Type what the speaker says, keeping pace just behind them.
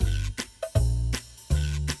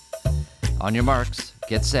On your marks,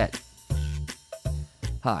 get set.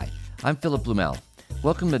 Hi, I'm Philip Blumel.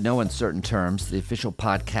 Welcome to No Uncertain Terms, the official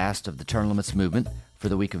podcast of the Term Limits Movement for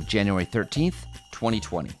the week of January 13th,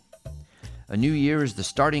 2020. A new year is the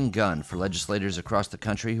starting gun for legislators across the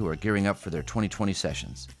country who are gearing up for their 2020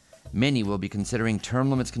 sessions. Many will be considering term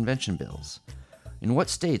limits convention bills. In what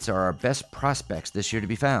states are our best prospects this year to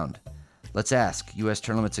be found? Let's ask U.S.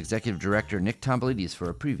 Term Limits Executive Director Nick Tomboulides for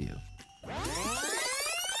a preview.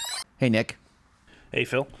 Hey, Nick. Hey,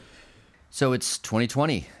 Phil. So it's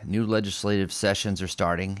 2020. New legislative sessions are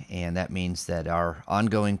starting, and that means that our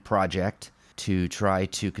ongoing project to try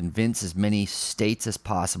to convince as many states as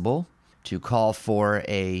possible to call for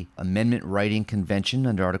a amendment writing convention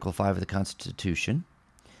under Article 5 of the Constitution,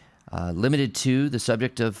 limited to the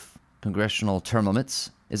subject of congressional term limits,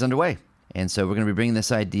 is underway. And so we're going to be bringing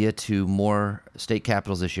this idea to more state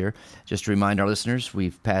capitals this year. Just to remind our listeners,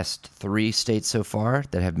 we've passed 3 states so far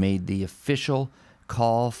that have made the official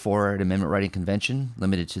call for an amendment writing convention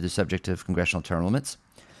limited to the subject of congressional term limits.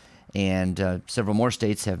 And several more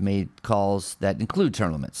states have made calls that include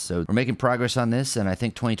term limits. So we're making progress on this, and I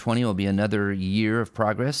think 2020 will be another year of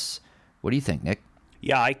progress. What do you think, Nick?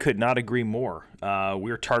 Yeah, I could not agree more.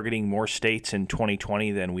 We're targeting more states in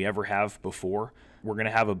 2020 than we ever have before. We're going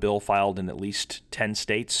to have a bill filed in at least 10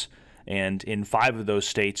 states, and in 5 of those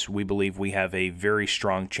states, we believe we have a very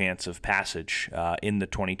strong chance of passage in the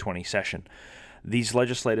 2020 session. These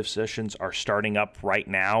legislative sessions are starting up right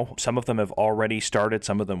now. Some of them have already started.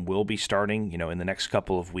 Some of them will be starting, in the next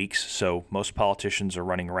couple of weeks. So most politicians are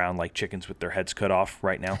running around like chickens with their heads cut off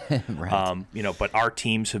right now. Right. But our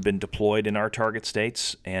teams have been deployed in our target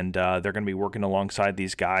states, and they're going to be working alongside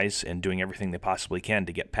these guys and doing everything they possibly can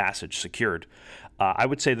to get passage secured. I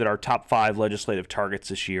would say that our top 5 legislative targets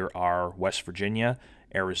this year are West Virginia,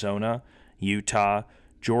 Arizona, Utah,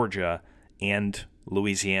 Georgia, and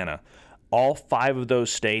Louisiana. All 5 of those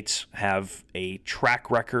states have a track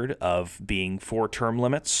record of being for term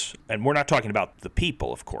limits. And we're not talking about the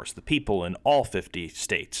people, of course. The people in all 50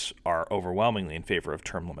 states are overwhelmingly in favor of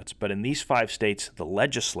term limits. But in these 5 states, the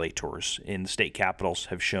legislators in the state capitals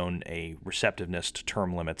have shown a receptiveness to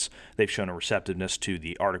term limits. They've shown a receptiveness to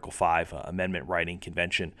the Article 5 amendment writing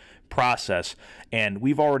convention process. And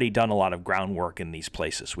we've already done a lot of groundwork in these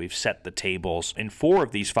places. We've set the tables. In 4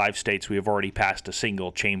 of these 5 states, we have already passed a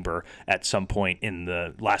single chamber at some point in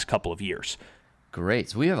the last couple of years.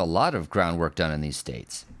 Great. So we have a lot of groundwork done in these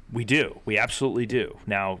states. We do. We absolutely do.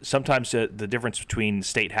 Now, sometimes the difference between the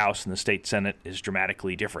state house and the state senate is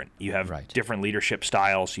dramatically different. You have different leadership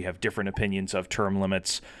styles. You have different opinions of term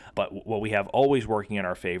limits. But what we have always working in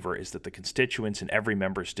our favor is that the constituents in every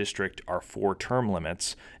member's district are for term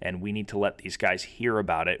limits, and we need to let these guys hear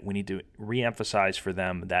about it. We need to reemphasize for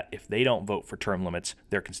them that if they don't vote for term limits,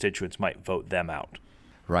 their constituents might vote them out.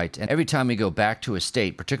 Right. And every time we go back to a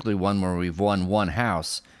state, particularly one where we've won one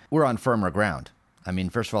house, we're on firmer ground. I mean,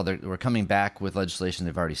 first of all, we're coming back with legislation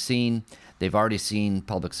they've already seen. They've already seen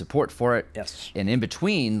public support for it. Yes. And in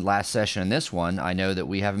between last session and this one, I know that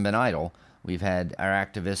we haven't been idle. We've had our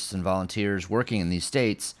activists and volunteers working in these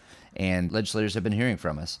states, and legislators have been hearing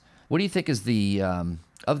from us. What do you think is the,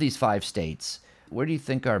 of these 5 states, where do you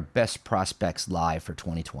think our best prospects lie for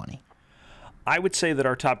 2020? I would say that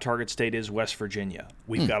our top target state is West Virginia.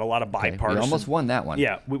 We've got a lot of bipartisan... Okay. We almost won that one.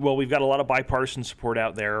 Yeah, we've got a lot of bipartisan support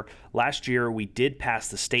out there. Last year, we did pass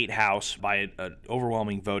the state house by an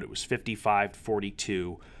overwhelming vote. It was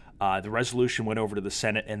 55-42. The resolution went over to the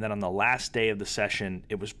Senate, and then on the last day of the session,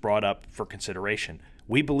 it was brought up for consideration.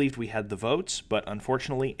 We believed we had the votes, but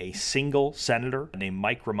unfortunately, a single senator named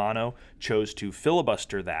Mike Romano chose to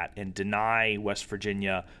filibuster that and deny West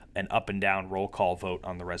Virginia an up-and-down roll call vote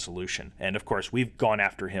on the resolution. And, of course, we've gone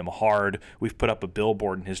after him hard. We've put up a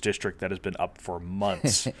billboard in his district that has been up for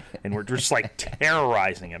months, and we're just,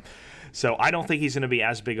 terrorizing him. So I don't think he's going to be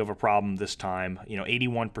as big of a problem this time.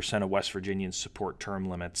 81% of West Virginians support term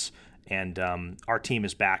limits, and our team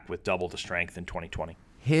is back with double the strength in 2020.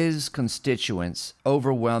 His constituents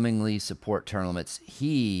overwhelmingly support term limits.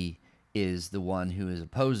 He is the one who is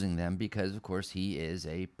opposing them because, of course, he is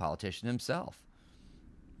a politician himself.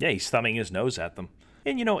 Yeah, he's thumbing his nose at them.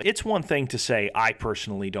 And, it's one thing to say, I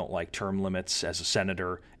personally don't like term limits as a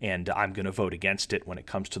senator, and I'm going to vote against it when it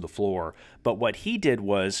comes to the floor. But what he did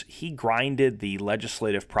was he grinded the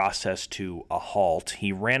legislative process to a halt.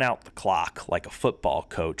 He ran out the clock like a football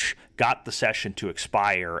coach, got the session to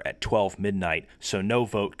expire at 12 midnight so no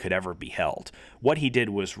vote could ever be held. What he did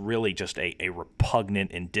was really just a repugnant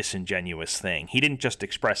and disingenuous thing. He didn't just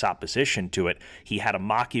express opposition to it. He had a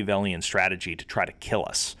Machiavellian strategy to try to kill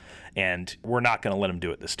us. And we're not going to let him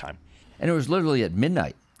do it this time. And it was literally at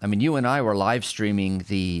midnight. I mean, you and I were live streaming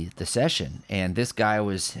the session, and this guy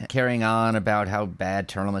was carrying on about how bad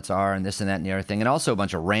term limits are and this and that and the other thing, and also a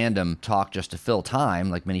bunch of random talk just to fill time,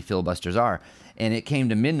 like many filibusters are. And it came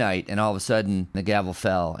to midnight, and all of a sudden the gavel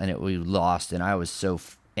fell, and we lost, and I was so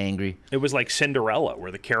angry. It was like Cinderella, where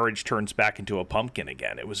the carriage turns back into a pumpkin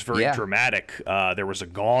again. It was very dramatic. There was a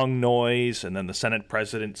gong noise, and then the Senate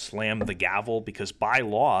president slammed the gavel because by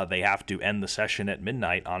law they have to end the session at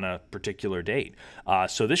midnight on a particular date.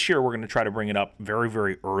 So this year we're going to try to bring it up very,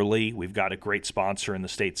 very early. We've got a great sponsor in the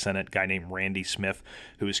state Senate, a guy named Randy Smith,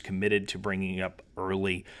 who is committed to bringing it up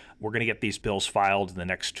early. We're going to get these bills filed in the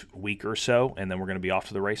next week or so, and then we're going to be off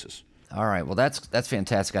to the races. All right. Well, that's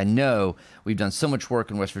fantastic. I know we've done so much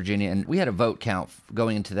work in West Virginia, and we had a vote count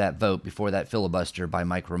going into that vote before that filibuster by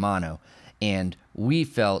Mike Romano, and we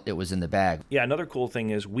felt it was in the bag. Yeah, another cool thing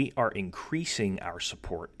is we are increasing our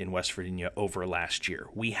support in West Virginia over last year.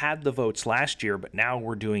 We had the votes last year, but now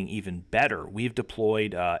we're doing even better. We've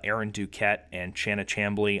deployed Aaron Duquette and Shanna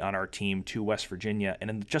Chambly on our team to West Virginia, and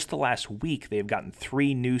in just the last week, they've gotten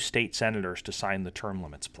 3 new state senators to sign the term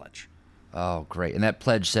limits pledge. Oh, great. And that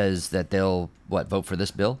pledge says that they'll, vote for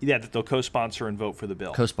this bill? Yeah, that they'll co-sponsor and vote for the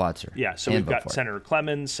bill. Co-sponsor. Yeah, so we've got Senator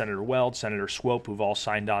Clemens, Senator Weld, Senator Swope, who've all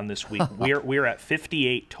signed on this week. We're at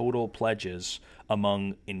 58 total pledges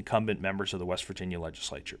among incumbent members of the West Virginia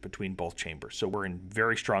legislature between both chambers. So we're in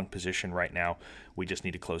very strong position right now. We just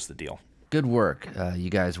need to close the deal. Good work, you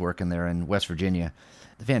guys working there in West Virginia.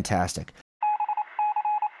 Fantastic.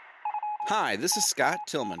 Hi, this is Scott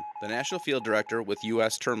Tillman, the National Field Director with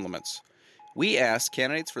U.S. Term Limits. We ask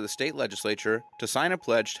candidates for the state legislature to sign a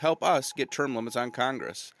pledge to help us get term limits on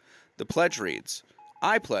Congress. The pledge reads,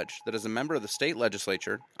 I pledge that as a member of the state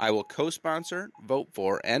legislature, I will co-sponsor, vote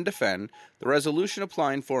for, and defend the resolution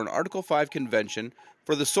applying for an Article 5 convention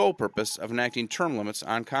for the sole purpose of enacting term limits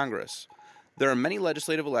on Congress. There are many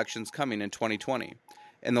legislative elections coming in 2020.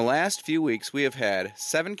 In the last few weeks, we have had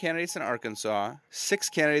 7 candidates in Arkansas, 6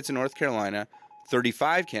 candidates in North Carolina,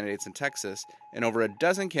 35 candidates in Texas, and over a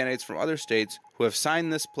dozen candidates from other states who have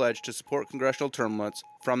signed this pledge to support congressional term limits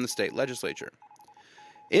from the state legislature.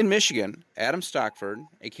 In Michigan, Adam Stockford,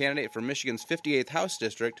 a candidate for Michigan's 58th House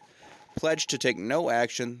District, pledged to take no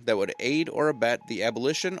action that would aid or abet the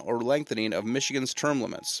abolition or lengthening of Michigan's term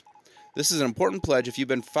limits. This is an important pledge if you've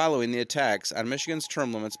been following the attacks on Michigan's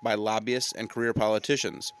term limits by lobbyists and career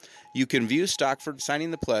politicians. You can view Stockford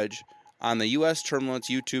signing the pledge on the U.S. Term Limits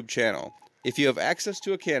YouTube channel. If you have access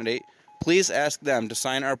to a candidate, please ask them to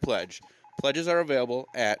sign our pledge. Pledges are available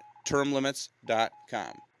at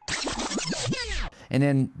termlimits.com. And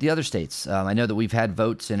then the other states. I know that we've had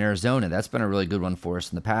votes in Arizona. That's been a really good one for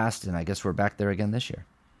us in the past, and I guess we're back there again this year.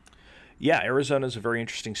 Yeah, Arizona is a very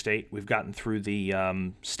interesting state. We've gotten through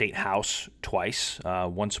the state house twice.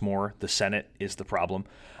 Once more, the Senate is the problem.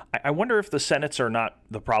 I wonder if the Senates are not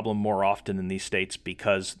the problem more often in these states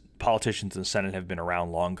because politicians in the Senate have been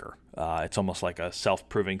around longer. It's almost like a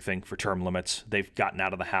self-proving thing for term limits. They've gotten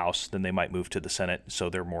out of the House, then they might move to the Senate, so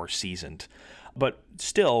they're more seasoned. But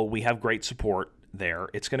still, we have great support there.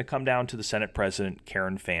 It's going to come down to the Senate President,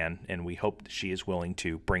 Karen Fann, and we hope that she is willing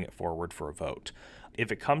to bring it forward for a vote.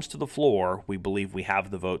 If it comes to the floor, we believe we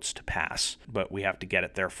have the votes to pass, but we have to get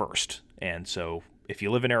it there first. And so if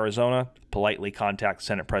you live in Arizona, politely contact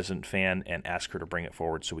Senate President Fann and ask her to bring it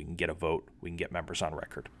forward so we can get a vote, we can get members on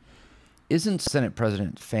record. Isn't Senate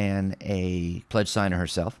President Fann a pledge signer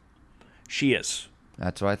herself? She is.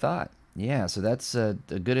 That's what I thought. Yeah, so that's a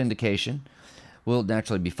good indication. We'll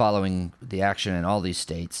naturally be following the action in all these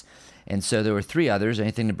states. And so there were 3 others.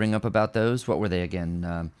 Anything to bring up about those? What were they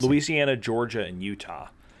again? Louisiana, Georgia, and Utah.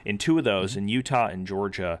 In 2 of those, in Utah and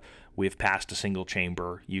Georgia, we've passed a single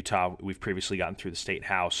chamber. Utah, we've previously gotten through the state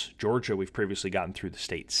house. Georgia, we've previously gotten through the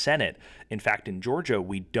state senate. In fact, in Georgia,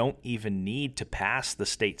 we don't even need to pass the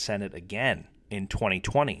state senate again in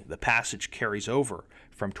 2020. The passage carries over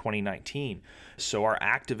from 2019. So our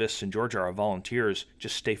activists in Georgia, our volunteers,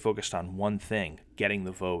 just stay focused on one thing, getting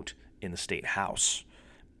the vote in the state house.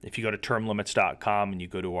 If you go to termlimits.com and you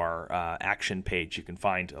go to our action page, you can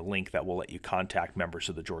find a link that will let you contact members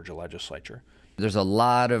of the Georgia legislature. There's a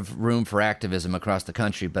lot of room for activism across the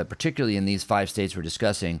country, but particularly in these 5 states we're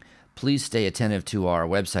discussing, please stay attentive to our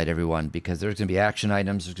website, everyone, because there's going to be action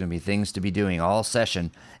items, there's going to be things to be doing all session,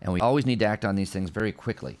 and we always need to act on these things very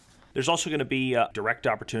quickly. There's also going to be direct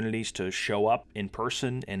opportunities to show up in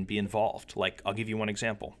person and be involved. Like, I'll give you one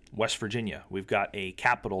example. West Virginia, we've got a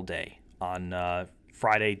Capitol Day on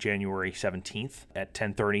Friday, January 17th at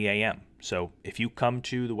 10:30 a.m. So if you come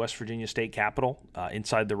to the West Virginia State Capitol,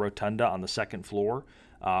 inside the rotunda on the 2nd floor,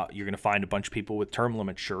 you're going to find a bunch of people with term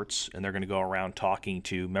limit shirts, and they're going to go around talking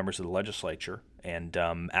to members of the legislature and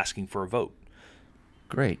asking for a vote.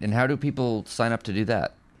 Great. And how do people sign up to do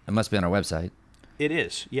that? It must be on our website. It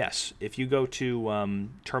is, yes. If you go to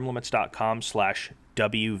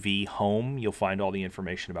termlimits.com/WVHome, you'll find all the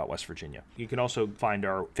information about West Virginia. You can also find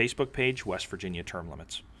our Facebook page, West Virginia Term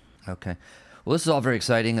Limits. Okay. Well, this is all very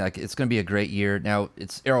exciting. Like, it's going to be a great year. Now,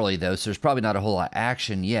 it's early, though, so there's probably not a whole lot of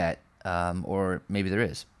action yet, or maybe there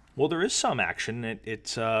is. Well, there is some action.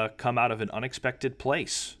 It's come out of an unexpected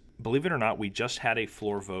place. Believe it or not, we just had a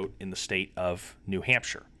floor vote in the state of New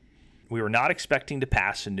Hampshire. We were not expecting to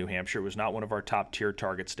pass in New Hampshire. It was not one of our top-tier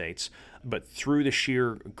target states. But through the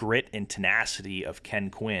sheer grit and tenacity of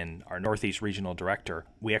Ken Quinn, our Northeast Regional Director,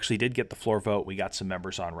 we actually did get the floor vote. We got some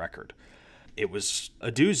members on record. It was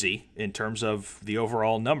a doozy in terms of the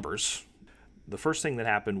overall numbers. The first thing that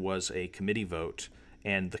happened was a committee vote,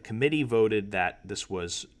 and the committee voted that this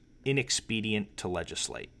was inexpedient to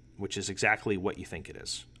legislate, which is exactly what you think it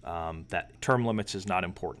is. That term limits is not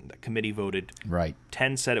important. The committee voted. Right.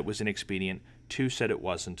 10 said it was inexpedient, 2 said it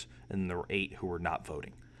wasn't, and there were 8 who were not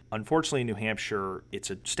voting. Unfortunately, in New Hampshire, it's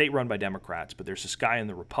a state run by Democrats, but there's this guy in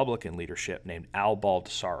the Republican leadership named Al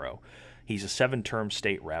Baldessaro. He's a 7-term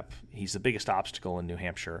state rep. He's the biggest obstacle in New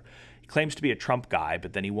Hampshire. He claims to be a Trump guy,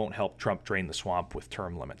 but then he won't help Trump drain the swamp with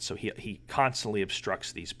term limits. So he constantly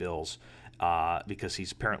obstructs these bills because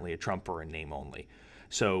he's apparently a Trumper in name only.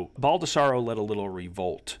 So Baldessaro led a little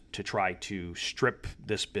revolt to try to strip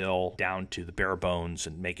this bill down to the bare bones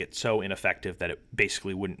and make it so ineffective that it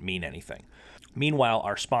basically wouldn't mean anything. Meanwhile,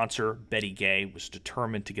 our sponsor, Betty Gay, was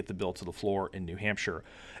determined to get the bill to the floor in New Hampshire.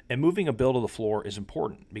 And moving a bill to the floor is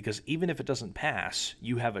important because even if it doesn't pass,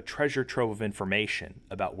 you have a treasure trove of information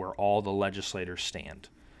about where all the legislators stand.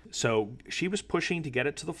 So she was pushing to get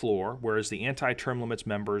it to the floor, whereas the anti-term limits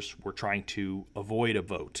members were trying to avoid a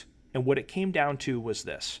vote. And what it came down to was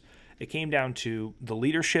this. It came down to the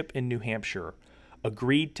leadership in New Hampshire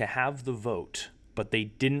agreed to have the vote, but they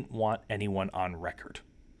didn't want anyone on record.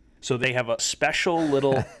 So they have a special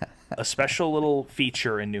little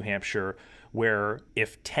feature in New Hampshire where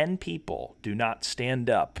if 10 people do not stand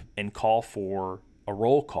up and call for a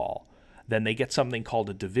roll call, then they get something called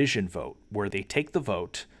a division vote, where they take the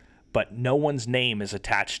vote, but no one's name is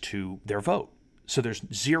attached to their vote. So there's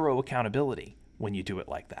zero accountability when you do it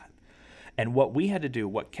like that. And what we had to do,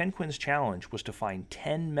 what Ken Quinn's challenge was to find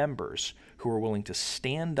 10 members who were willing to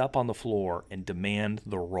stand up on the floor and demand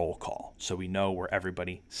the roll call so we know where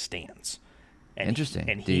everybody stands. And Interesting.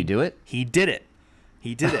 Did he do it? He did it.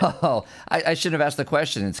 He did it. Oh, I should have asked the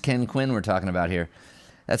question. It's Ken Quinn we're talking about here.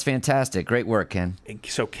 That's fantastic. Great work, Ken. And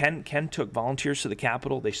so Ken took volunteers to the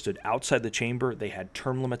Capitol. They stood outside the chamber. They had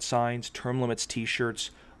term limit signs, term limits T-shirts,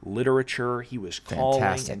 literature. He was calling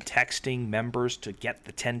and texting members to get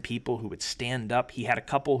the 10 people who would stand up. He had a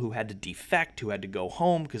couple who had to defect, who had to go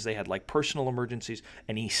home because they had like personal emergencies,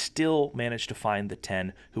 and he still managed to find the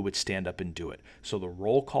 10 who would stand up and do it. So the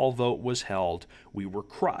roll call vote was held. We were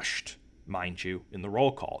crushed, mind you, in the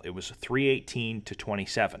roll call. It was 318 to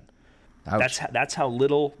 27. Ouch. That's how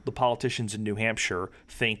little the politicians in New Hampshire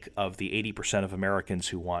think of the 80% of Americans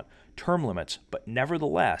who want term limits. But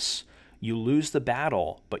nevertheless, you lose the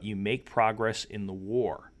battle, but you make progress in the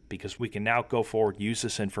war, because we can now go forward, use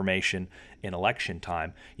this information in election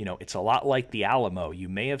time. You know, it's a lot like the Alamo. You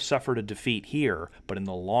may have suffered a defeat here, but in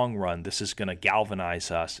the long run, this is going to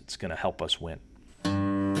galvanize us. It's going to help us win.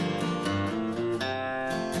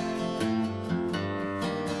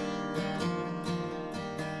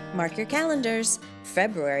 Mark your calendars.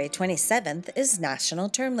 February 27th is National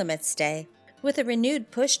Term Limits Day. With a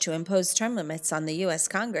renewed push to impose term limits on the U.S.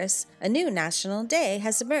 Congress, a new national day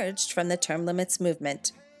has emerged from the term limits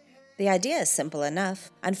movement. The idea is simple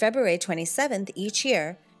enough. On February 27th each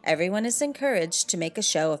year, everyone is encouraged to make a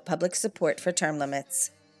show of public support for term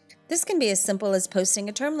limits. This can be as simple as posting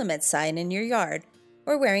a term limits sign in your yard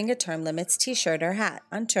or wearing a term limits t-shirt or hat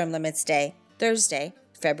on Term Limits Day, Thursday,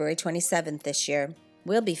 February 27th this year.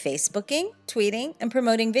 We'll be Facebooking, tweeting, and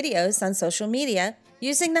promoting videos on social media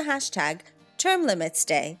using the hashtag Term Limits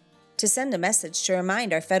Day to send a message to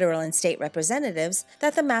remind our federal and state representatives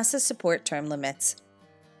that the masses support term limits.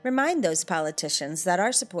 Remind those politicians that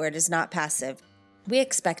our support is not passive. We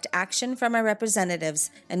expect action from our representatives,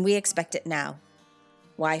 and we expect it now.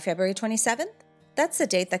 Why February 27th? That's the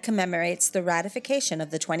date that commemorates the ratification of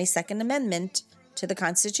the 22nd Amendment to the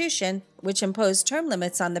Constitution, which imposed term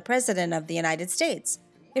limits on the President of the United States.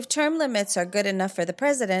 If term limits are good enough for the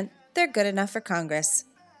President, they're good enough for Congress.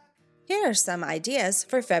 Here are some ideas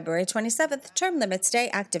for February 27th Term Limits Day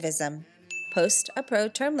activism. Post a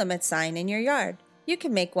pro-term limit sign in your yard. You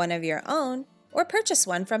can make one of your own or purchase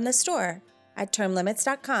one from the store at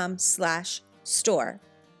termlimits.com/store.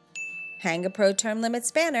 Hang a pro-term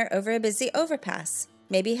limits banner over a busy overpass.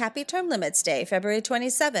 Maybe Happy Term Limits Day, February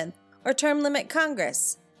 27th, or Term Limit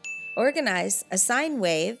Congress. Organize a sign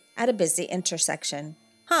wave at a busy intersection.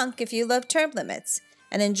 Honk if you love term limits,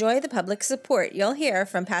 and enjoy the public support you'll hear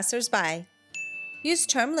from passersby. Use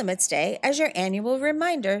Term Limits Day as your annual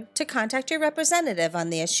reminder to contact your representative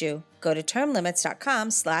on the issue. Go to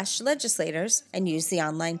termlimits.com/legislators and use the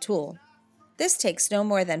online tool. This takes no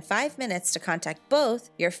more than 5 minutes to contact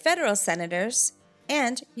both your federal senators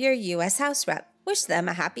and your U.S. House rep. Wish them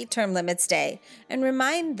a happy Term Limits Day and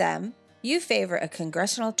remind them you favor a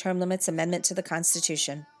congressional term limits amendment to the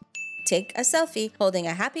Constitution. Take a selfie holding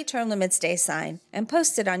a Happy Term Limits Day sign and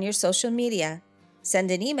post it on your social media.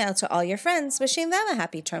 Send an email to all your friends wishing them a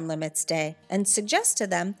happy Term Limits Day and suggest to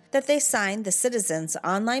them that they sign the Citizens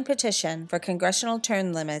Online Petition for Congressional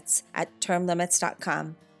Term Limits at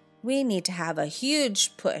termlimits.com. We need to have a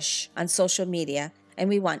huge push on social media, and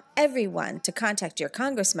we want everyone to contact your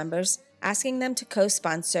Congress members asking them to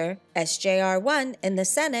co-sponsor SJR 1 in the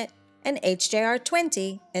Senate and HJR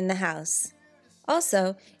 20 in the House.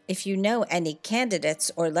 Also, if you know any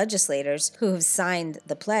candidates or legislators who have signed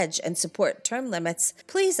the pledge and support term limits,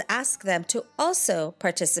 please ask them to also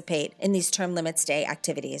participate in these Term Limits Day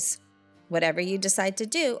activities. Whatever you decide to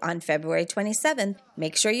do on February 27th,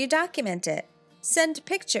 make sure you document it. Send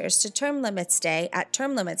pictures to Term Limits Day at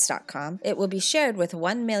termlimits.com. It will be shared with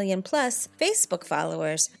 1 million plus Facebook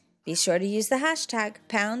followers. Be sure to use the hashtag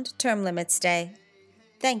 #TermLimitsDay.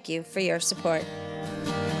 Thank you for your support.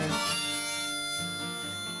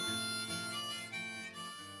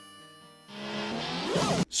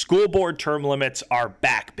 School board term limits are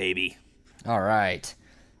back, baby. All right.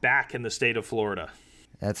 Back in the state of Florida.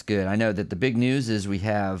 That's good. I know that the big news is we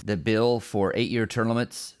have the bill for 8-year term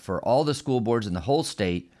limits for all the school boards in the whole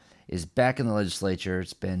state is back in the legislature.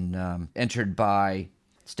 It's been entered by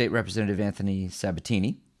State Representative Anthony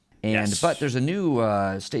Sabatini. But there's a new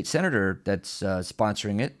state senator that's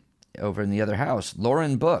sponsoring it over in the other house,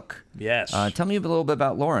 Lauren Book. Yes. Tell me a little bit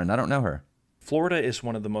about Lauren. I don't know her. Florida is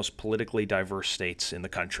one of the most politically diverse states in the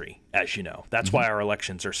country, as you know. That's why our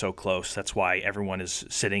elections are so close. That's why everyone is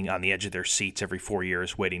sitting on the edge of their seats every 4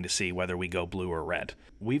 years waiting to see whether we go blue or red.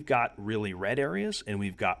 We've got really red areas and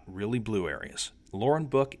we've got really blue areas. Lauren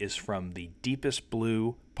Book is from the deepest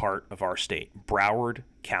blue part of our state, Broward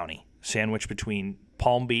County, sandwiched between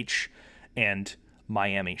Palm Beach and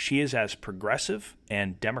Miami. She is as progressive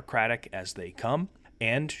and democratic as they come,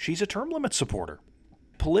 and she's a term limit supporter.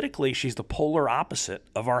 Politically, she's the polar opposite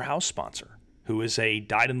of our House sponsor, who is a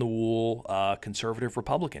dyed-in-the-wool conservative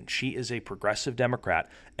Republican. She is a progressive Democrat,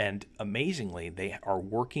 and amazingly, they are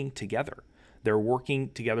working together. They're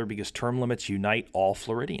working together because term limits unite all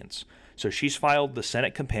Floridians. So she's filed the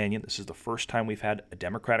Senate companion. This is the first time we've had a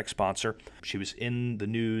Democratic sponsor. She was in the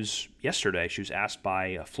news yesterday. She was asked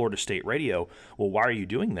by Florida State Radio, well, why are you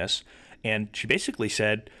doing this? And she basically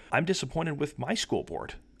said, I'm disappointed with my school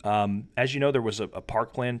board. As you know, there was a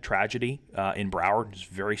parkland tragedy in Broward. It's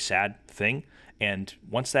a very sad thing. And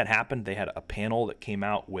once that happened, they had a panel that came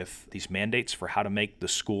out with these mandates for how to make the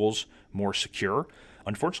schools more secure.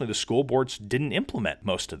 Unfortunately, the school boards didn't implement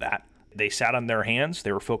most of that. They sat on their hands.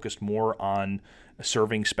 They were focused more on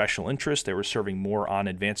serving special interests. They were serving more on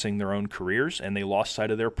advancing their own careers, and they lost sight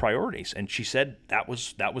of their priorities. And she said that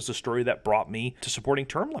was the story that brought me to supporting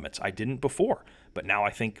term limits. I didn't before, but now I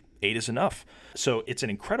think 8 is enough. So it's an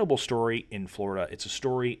incredible story in Florida. It's a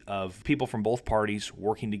story of people from both parties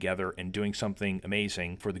working together and doing something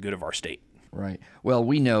amazing for the good of our state. Right. Well,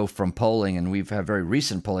 we know from polling, and we've had very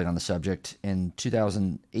recent polling on the subject. In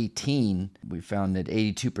 2018, we found that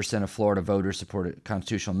 82% of Florida voters supported a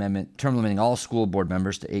constitutional amendment term limiting all school board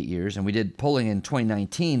members to 8 years. And we did polling in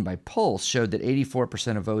 2019 by Pulse, showed that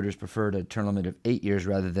 84% of voters preferred a term limit of 8 years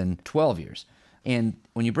rather than 12 years. And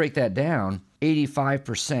when you break that down,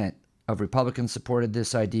 85% of Republicans supported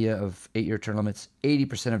this idea of 8-year term limits,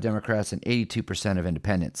 80% of Democrats, and 82% of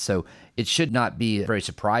independents. So it should not be very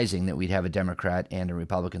surprising that we'd have a Democrat and a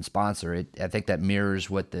Republican sponsor. I think that mirrors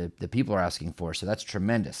what the people are asking for, so that's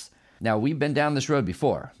tremendous. Now, we've been down this road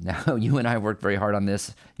before. Now, you and I worked very hard on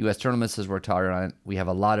this. U.S. Term Limits has worked hard on it. We have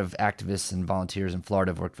a lot of activists and volunteers in Florida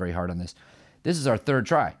have worked very hard on this. This is our third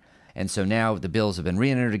try. And so now the bills have been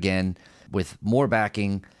re-entered again with more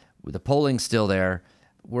backing, with the polling still there.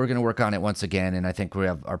 We're going to work on it once again, and I think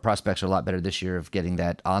our prospects are a lot better this year of getting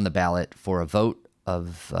that on the ballot for a vote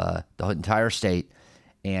of the entire state,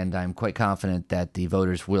 and I'm quite confident that the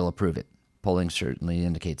voters will approve it. Polling certainly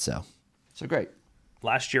indicates so. So great.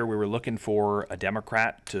 Last year, we were looking for a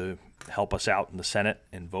Democrat to help us out in the Senate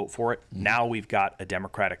and vote for it. Now we've got a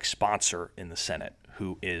Democratic sponsor in the Senate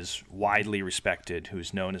who is widely respected,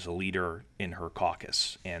 who's known as a leader in her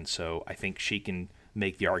caucus. And so I think she can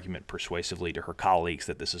make the argument persuasively to her colleagues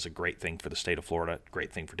that this is a great thing for the state of Florida,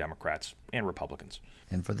 great thing for Democrats and Republicans.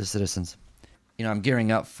 And for the citizens. I'm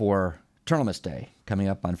gearing up for Tournaments Day coming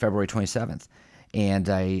up on February 27th. And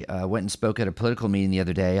I went and spoke at a political meeting the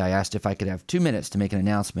other day. I asked if I could have 2 minutes to make an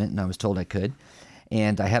announcement, and I was told I could.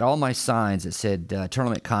 And I had all my signs that said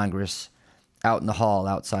Tournament Congress out in the hall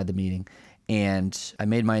outside the meeting. And I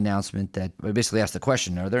made my announcement that I basically asked the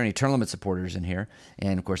question, are there any Tournament supporters in here?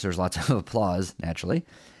 And, of course, there was lots of applause, naturally.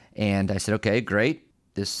 And I said, okay, great.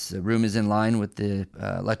 This room is in line with the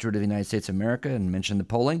electorate of the United States of America, and mentioned the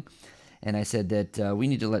polling. And I said that we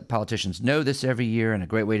need to let politicians know this every year, and a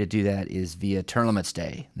great way to do that is via Tournaments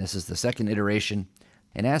Day. This is the second iteration,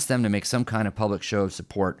 and ask them to make some kind of public show of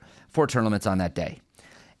support for tournaments on that day.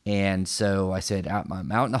 And so I said,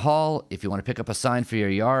 I'm out in the hall. If you want to pick up a sign for your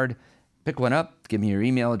yard, pick one up, give me your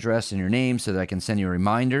email address and your name so that I can send you a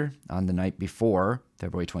reminder on the night before,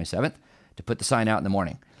 February 27th, to put the sign out in the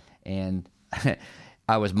morning. And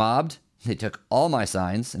I was mobbed. They took all my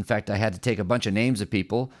signs. In fact, I had to take a bunch of names of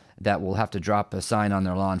people that will have to drop a sign on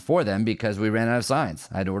their lawn for them because we ran out of signs.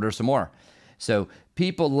 I had to order some more. So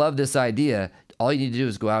people love this idea. All you need to do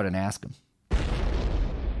is go out and ask them.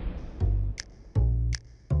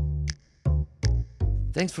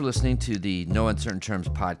 Thanks for listening to the No Uncertain Terms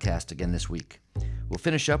podcast again this week. We'll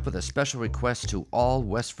finish up with a special request to all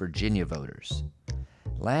West Virginia voters.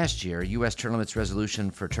 Last year, U.S. Term Limits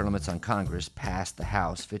resolution for term limits on Congress passed the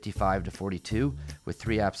House 55-42 with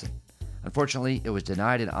 3 absent. Unfortunately, it was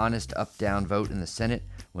denied an honest up-down vote in the Senate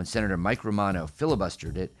when Senator Mike Romano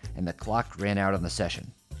filibustered it and the clock ran out on the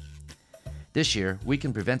session. This year, we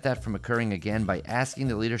can prevent that from occurring again by asking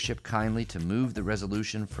the leadership kindly to move the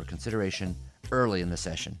resolution for consideration early in the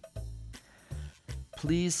session.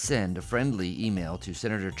 Please send a friendly email to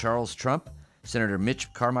Senator Charles Trump, Senator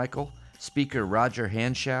Mitch Carmichael, Speaker Roger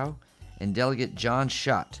Hanshaw, and Delegate John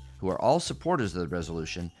Schott, who are all supporters of the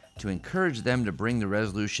resolution, to encourage them to bring the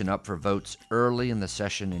resolution up for votes early in the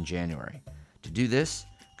session in January. To do this,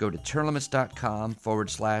 go to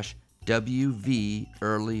termlimits.com/WV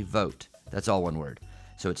early vote. That's all one word.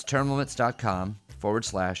 So it's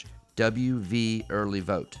termlimits.com/WV early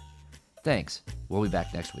vote. Thanks. We'll be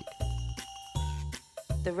back next week.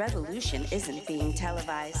 The revolution isn't being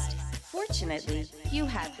televised. Fortunately, you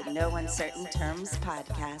have the No Uncertain Terms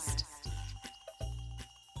podcast.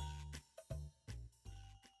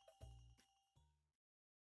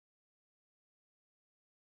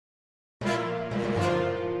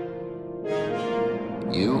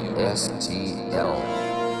 USTL.